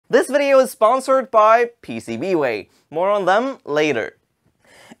This video is sponsored by PCBWay. More on them later.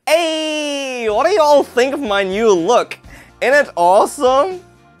 Hey, what do you all think of my new look? Isn't it awesome?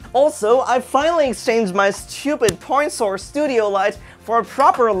 Also, I finally exchanged my stupid point source studio light for a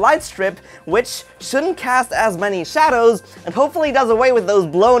proper light strip, which shouldn't cast as many shadows and hopefully does away with those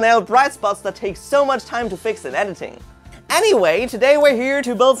blown out bright spots that take so much time to fix in editing. Anyway, today we're here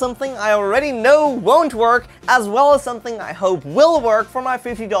to build something I already know won't work, as well as something I hope will work for my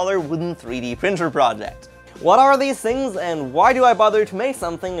 $50 wooden 3D printer project. What are these things, and why do I bother to make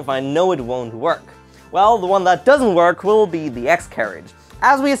something if I know it won't work? Well, the one that doesn't work will be the X-carriage.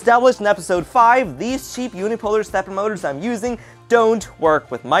 As we established in episode 5, these cheap unipolar stepper motors I'm using don't work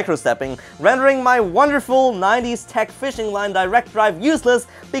with microstepping, rendering my wonderful 90s tech fishing line direct drive useless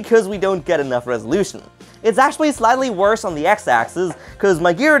because we don't get enough resolution. It's actually slightly worse on the x-axis, because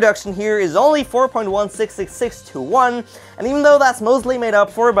my gear reduction here is only 4.1666 to 1, and even though that's mostly made up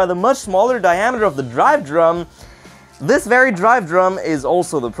for by the much smaller diameter of the drive drum, this very drive drum is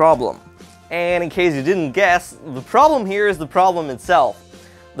also the problem. And in case you didn't guess, the problem here is the problem itself.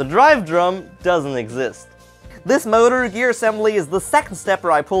 The drive drum doesn't exist. This motor gear assembly is the second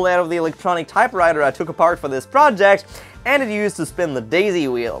stepper I pulled out of the electronic typewriter I took apart for this project, and it used to spin the daisy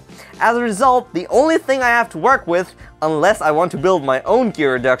wheel. As a result, the only thing I have to work with, unless I want to build my own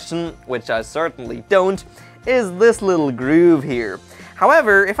gear reduction, which I certainly don't, is this little groove here.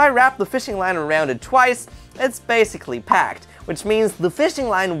 However, if I wrap the fishing line around it twice, it's basically packed, which means the fishing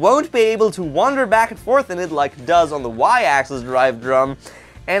line won't be able to wander back and forth in it like it does on the y-axis drive drum,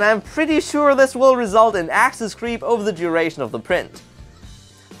 and I'm pretty sure this will result in axis creep over the duration of the print.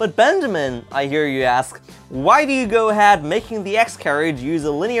 But Benjamin, I hear you ask, why do you go ahead making the X-carriage use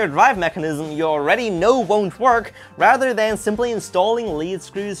a linear drive mechanism you already know won't work, rather than simply installing lead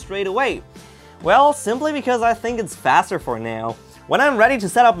screws straight away? Well, simply because I think it's faster for now. When I'm ready to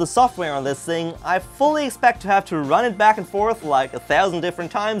set up the software on this thing, I fully expect to have to run it back and forth like 1,000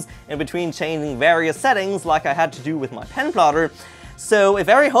 different times in between changing various settings like I had to do with my pen plotter. So if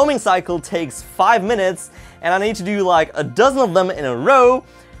every homing cycle takes 5 minutes and I need to do like a dozen of them in a row,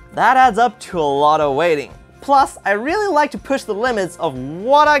 that adds up to a lot of waiting. Plus, I really like to push the limits of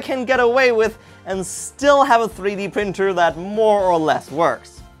what I can get away with and still have a 3D printer that more or less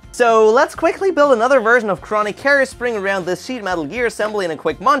works. So let's quickly build another version of Chronic carrier spring around this sheet metal gear assembly in a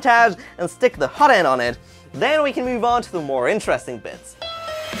quick montage and stick the hot end on it. Then we can move on to the more interesting bits.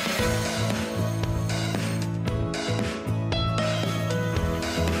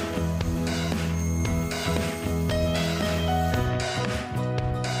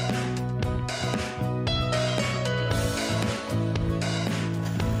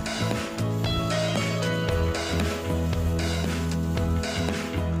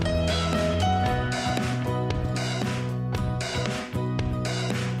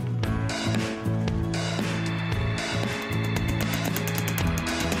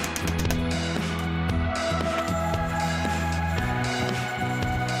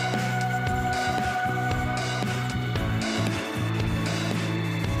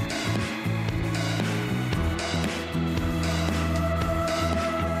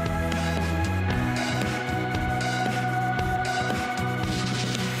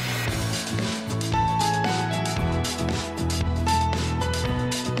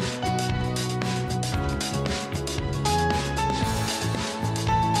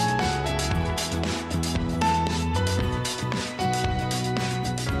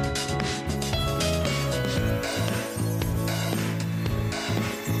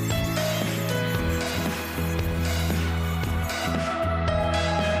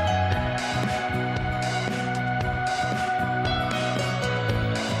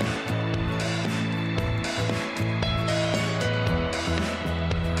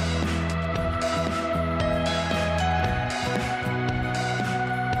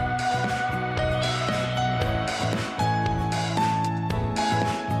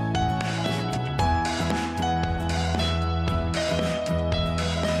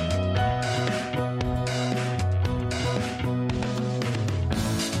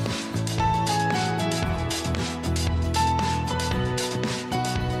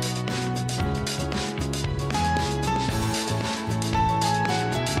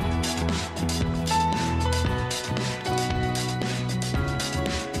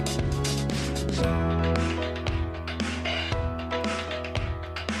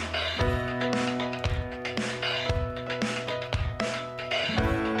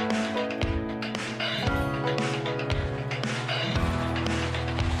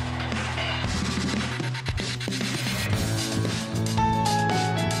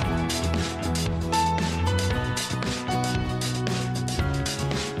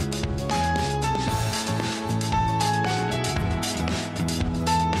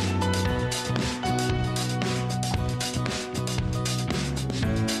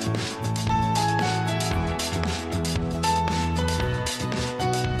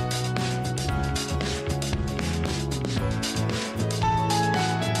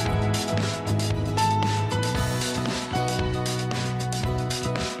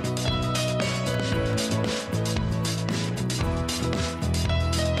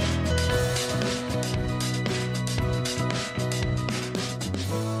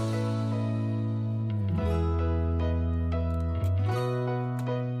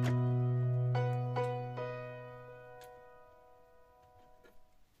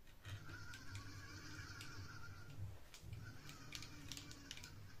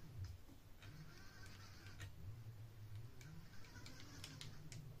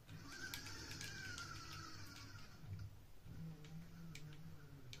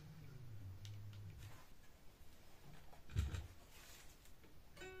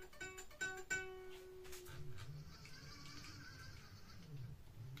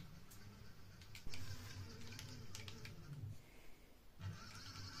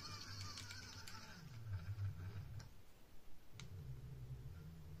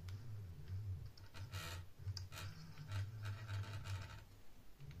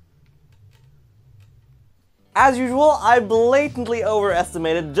 As usual, I blatantly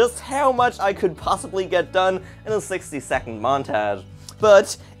overestimated just how much I could possibly get done in a 60-second montage.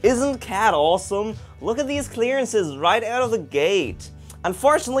 But isn't CAD awesome? Look at these clearances right out of the gate.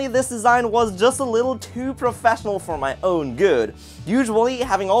 Unfortunately, this design was just a little too professional for my own good. Usually,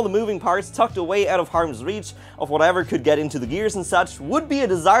 having all the moving parts tucked away out of harm's reach of whatever could get into the gears and such would be a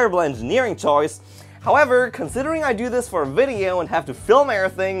desirable engineering choice. However, considering I do this for a video and have to film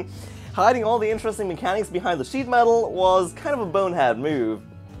everything, hiding all the interesting mechanics behind the sheet metal was kind of a bonehead move.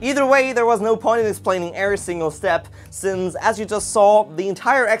 Either way, there was no point in explaining every single step, since, as you just saw, the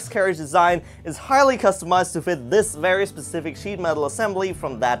entire X-carriage design is highly customized to fit this very specific sheet metal assembly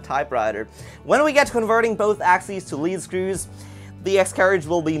from that typewriter. When we get to converting both axes to lead screws, the X-carriage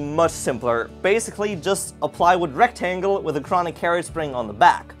will be much simpler. Basically, just a plywood rectangle with a chronic carriage spring on the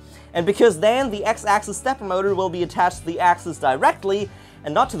back. And because then the X-axis stepper motor will be attached to the axis directly,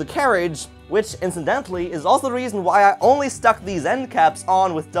 and not to the carriage, which incidentally is also the reason why I only stuck these end caps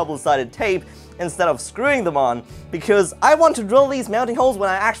on with double-sided tape instead of screwing them on, because I want to drill these mounting holes when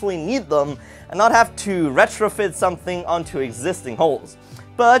I actually need them and not have to retrofit something onto existing holes.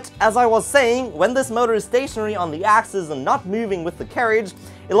 But as I was saying, when this motor is stationary on the axis and not moving with the carriage,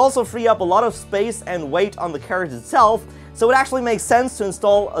 it'll also free up a lot of space and weight on the carriage itself, so it actually makes sense to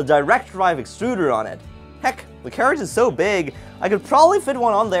install a direct drive extruder on it. Heck, the carriage is so big, I could probably fit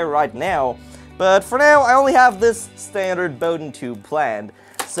one on there right now, but for now I only have this standard Bowden tube planned.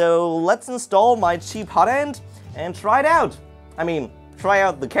 So let's install my cheap hot end and try it out. I mean, try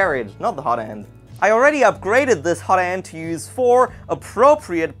out the carriage, not the hot end. I already upgraded this hot end to use 4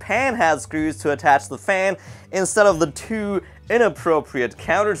 appropriate pan head screws to attach the fan instead of the 2 inappropriate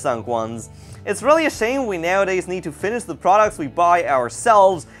countersunk ones. It's really a shame we nowadays need to finish the products we buy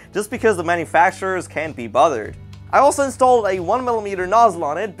ourselves just because the manufacturers can't be bothered. I also installed a 1mm nozzle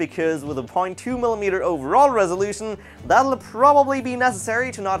on it because with a 0.2mm overall resolution, that'll probably be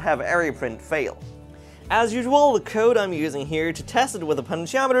necessary to not have area print fail. As usual, the code I'm using here to test it with a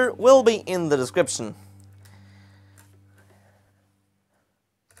potentiometer will be in the description.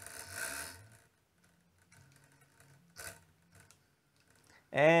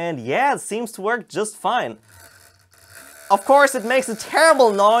 And yeah, it seems to work just fine. Of course, it makes a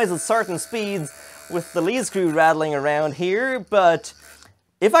terrible noise at certain speeds with the lead screw rattling around here, but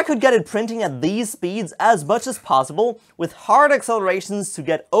if I could get it printing at these speeds as much as possible, with hard accelerations to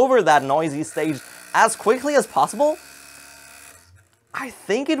get over that noisy stage as quickly as possible, I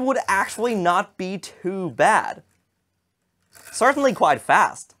think it would actually not be too bad. Certainly quite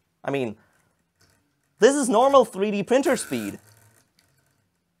fast. I mean, this is normal 3D printer speed.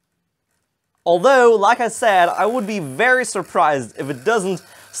 Although, like I said, I would be very surprised if it doesn't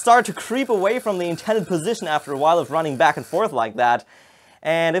start to creep away from the intended position after a while of running back and forth like that.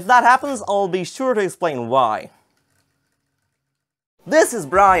 And if that happens, I'll be sure to explain why. This is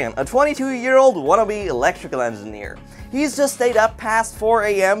Brian, a 22-year-old wannabe electrical engineer. He's just stayed up past 4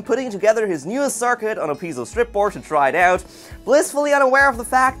 AM putting together his newest circuit on a piece of strip board to try it out, blissfully unaware of the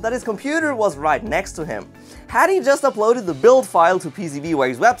fact that his computer was right next to him. Had he just uploaded the build file to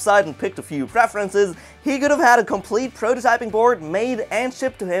PCBWay's website and picked a few preferences, he could have had a complete prototyping board made and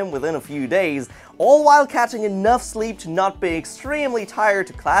shipped to him within a few days, all while catching enough sleep to not be extremely tired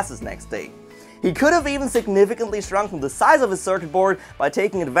to classes next day. He could have even significantly shrunken the size of his circuit board by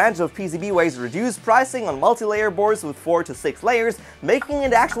taking advantage of PCBWay's reduced pricing on multi-layer boards with 4 to 6 layers, making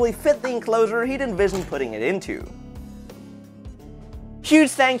it actually fit the enclosure he'd envisioned putting it into.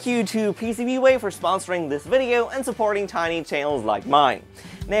 Huge thank you to PCBWay for sponsoring this video and supporting tiny channels like mine.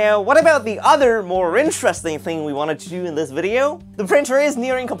 Now, what about the other, more interesting thing we wanted to do in this video? The printer is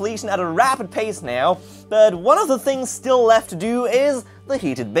nearing completion at a rapid pace now, but one of the things still left to do is the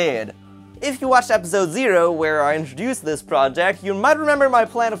heated bed. If you watched episode 0, where I introduced this project, you might remember my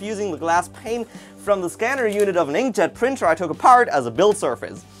plan of using the glass pane from the scanner unit of an inkjet printer I took apart as a build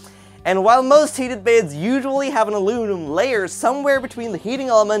surface. And while most heated beds usually have an aluminum layer somewhere between the heating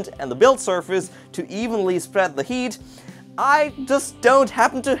element and the build surface to evenly spread the heat, I just don't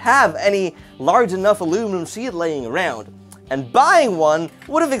happen to have any large enough aluminum sheet laying around. And buying one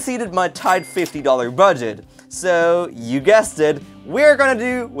would have exceeded my tight $50 budget. So, you guessed it, we're gonna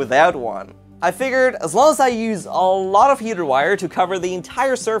do without one. I figured as long as I use a lot of heater wire to cover the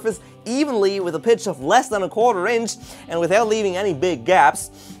entire surface evenly with a pitch of less than 1/4 inch and without leaving any big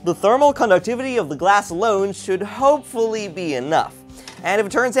gaps, the thermal conductivity of the glass alone should hopefully be enough. And if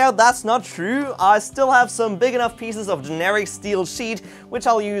it turns out that's not true, I still have some big enough pieces of generic steel sheet which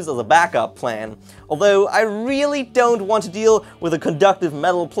I'll use as a backup plan. Although I really don't want to deal with a conductive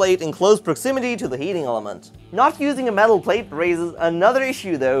metal plate in close proximity to the heating element. Not using a metal plate raises another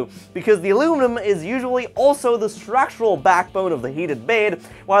issue though, because the aluminum is usually also the structural backbone of the heated bed,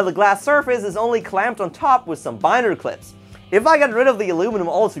 while the glass surface is only clamped on top with some binder clips. If I get rid of the aluminum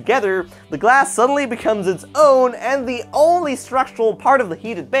altogether, the glass suddenly becomes its own and the only structural part of the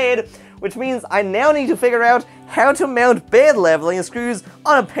heated bed, which means I now need to figure out how to mount bed leveling screws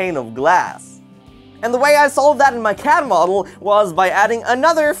on a pane of glass. And the way I solved that in my CAD model was by adding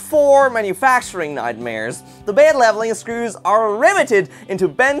another 4 manufacturing nightmares. The bed leveling screws are riveted into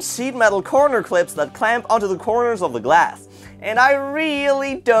bent sheet metal corner clips that clamp onto the corners of the glass. And I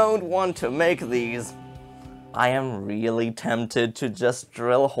really don't want to make these. I am really tempted to just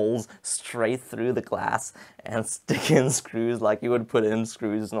drill holes straight through the glass and stick in screws like you would put in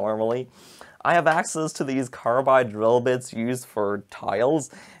screws normally. I have access to these carbide drill bits used for tiles,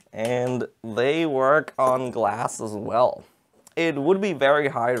 and they work on glass as well. It would be very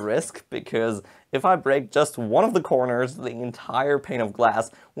high risk because if I break just one of the corners, the entire pane of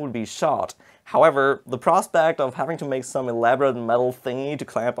glass would be shot. However, the prospect of having to make some elaborate metal thingy to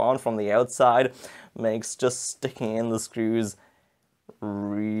clamp on from the outside makes just sticking in the screws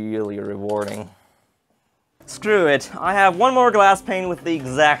really rewarding. Screw it, I have one more glass pane with the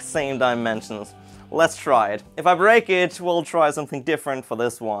exact same dimensions. Let's try it. If I break it, we'll try something different for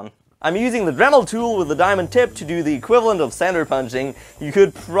this one. I'm using the Dremel tool with the diamond tip to do the equivalent of center punching. You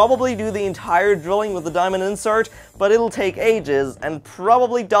could probably do the entire drilling with the diamond insert, but it'll take ages and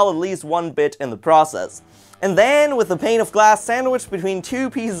probably dull at least one bit in the process. And then, with the pane of glass sandwiched between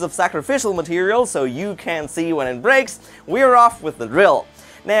 2 pieces of sacrificial material so you can't see when it breaks, we're off with the drill.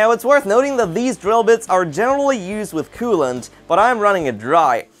 Now, it's worth noting that these drill bits are generally used with coolant, but I'm running it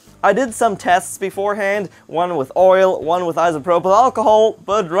dry. I did some tests beforehand, one with oil, one with isopropyl alcohol,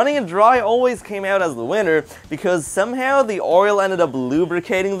 but running it dry always came out as the winner because somehow the oil ended up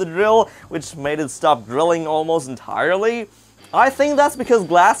lubricating the drill, which made it stop drilling almost entirely. I think that's because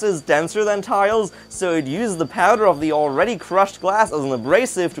glass is denser than tiles, so it uses the powder of the already crushed glass as an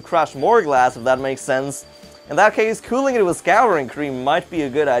abrasive to crush more glass, if that makes sense. In that case, cooling it with scouring cream might be a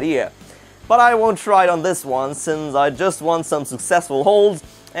good idea. But I won't try it on this one, since I just want some successful holes,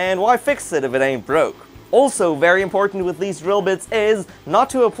 and why fix it if it ain't broke? Also very important with these drill bits is not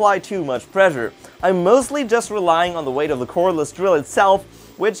to apply too much pressure. I'm mostly just relying on the weight of the cordless drill itself,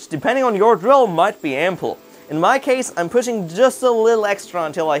 which depending on your drill might be ample. In my case, I'm pushing just a little extra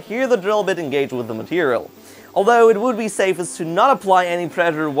until I hear the drill bit engage with the material. Although it would be safest to not apply any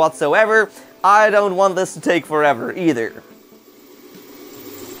pressure whatsoever, I don't want this to take forever either.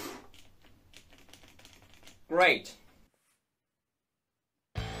 Great.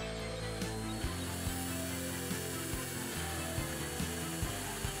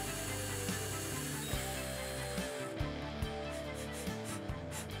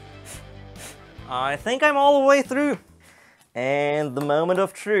 I think I'm all the way through. And the moment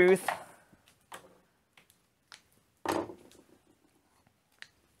of truth.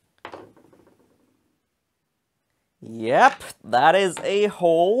 Yep, that is a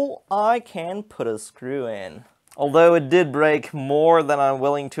hole I can put a screw in. Although it did break more than I'm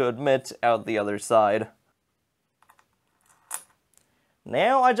willing to admit out the other side.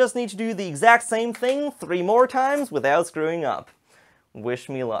 Now I just need to do the exact same thing 3 more times without screwing up. Wish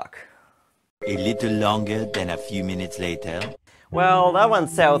me luck. A little longer than a few minutes later. Well, that went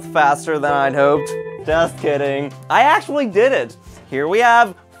south faster than I'd hoped. Just kidding. I actually did it. Here we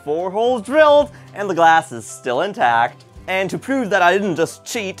have 4 holes drilled, and the glass is still intact. And to prove that I didn't just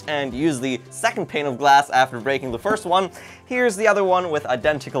cheat and use the second pane of glass after breaking the first one, here's the other one with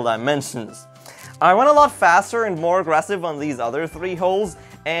identical dimensions. I went a lot faster and more aggressive on these other 3 holes,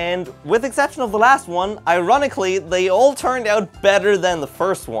 and with the exception of the last one, ironically, they all turned out better than the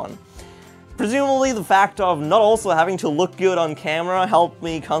first one. Presumably the fact of not also having to look good on camera helped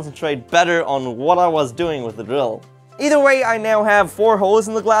me concentrate better on what I was doing with the drill. Either way, I now have 4 holes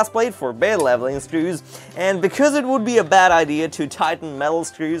in the glass plate for bed leveling screws, and because it would be a bad idea to tighten metal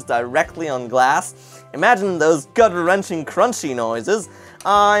screws directly on glass, imagine those gut-wrenching crunchy noises,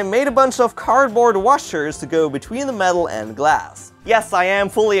 I made a bunch of cardboard washers to go between the metal and glass. Yes, I am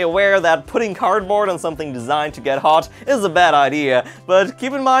fully aware that putting cardboard on something designed to get hot is a bad idea, but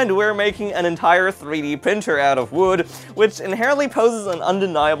keep in mind we're making an entire 3D printer out of wood, which inherently poses an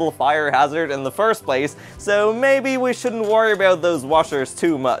undeniable fire hazard in the first place, so maybe we shouldn't worry about those washers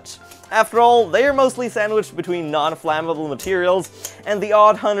too much. After all, they are mostly sandwiched between non-flammable materials, and the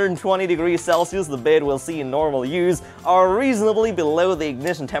odd 120 degrees Celsius the bed will see in normal use are reasonably below the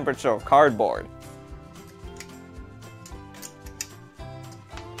ignition temperature of cardboard.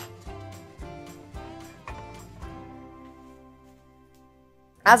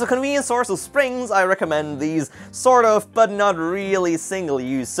 As a convenient source of springs, I recommend these sort of, but not really,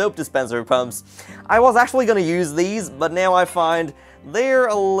 single-use soap dispenser pumps. I was actually going to use these, but now I find they're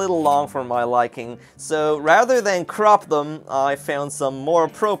a little long for my liking, so rather than crop them, I found some more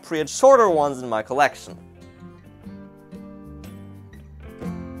appropriate, shorter ones in my collection.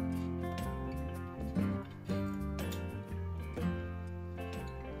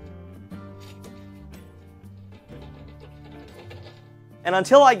 And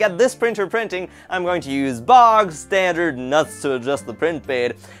until I get this printer printing, I'm going to use bog standard nuts to adjust the print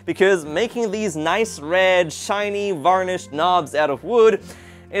bed, because making these nice red, shiny, varnished knobs out of wood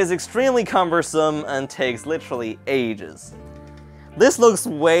is extremely cumbersome and takes literally ages. This looks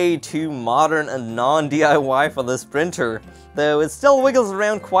way too modern and non-DIY for this printer, though it still wiggles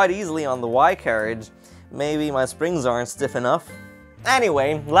around quite easily on the Y-carriage. Maybe my springs aren't stiff enough.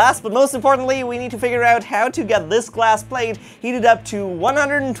 Anyway, last but most importantly, we need to figure out how to get this glass plate heated up to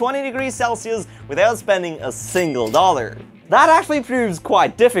 120 degrees Celsius without spending a single dollar. That actually proves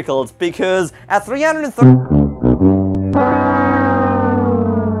quite difficult, because at 330...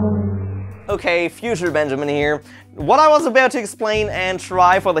 Okay, future Benjamin here. What I was about to explain and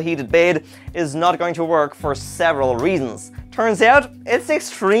try for the heated bed is not going to work for several reasons. Turns out, it's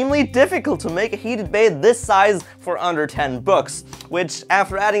extremely difficult to make a heated bed this size for under 10 bucks, which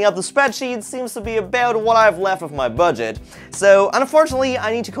after adding up the spreadsheet seems to be about what I've left of my budget. So unfortunately,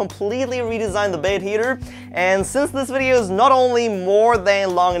 I need to completely redesign the bed heater, and since this video is not only more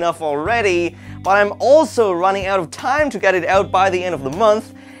than long enough already, but I'm also running out of time to get it out by the end of the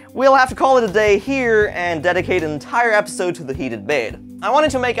month, we'll have to call it a day here and dedicate an entire episode to the heated bed. I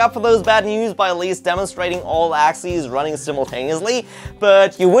wanted to make up for those bad news by at least demonstrating all axes running simultaneously,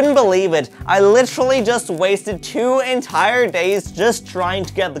 but you wouldn't believe it, I literally just wasted 2 entire days just trying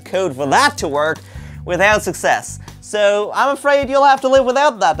to get the code for that to work without success. So I'm afraid you'll have to live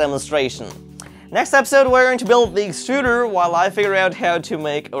without that demonstration. Next episode, we're going to build the extruder while I figure out how to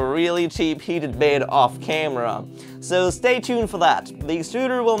make a really cheap heated bed off camera. So stay tuned for that. The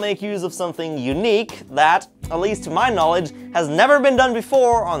extruder will make use of something unique that, at least to my knowledge, has never been done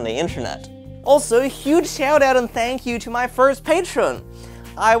before on the internet. Also, huge shout out and thank you to my first patron.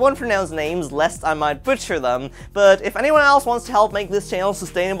 I won't pronounce names lest I might butcher them, but if anyone else wants to help make this channel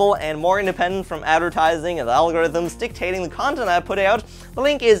sustainable and more independent from advertising and algorithms dictating the content I put out, the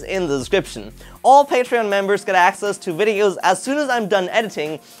link is in the description. All Patreon members get access to videos as soon as I'm done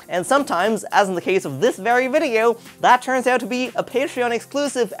editing, and sometimes, as in the case of this very video, that turns out to be a Patreon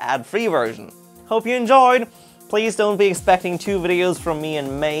exclusive ad-free version. Hope you enjoyed. Please don't be expecting 2 videos from me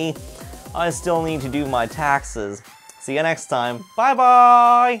in May. I still need to do my taxes. See you next time. Bye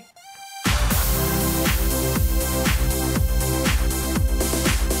bye!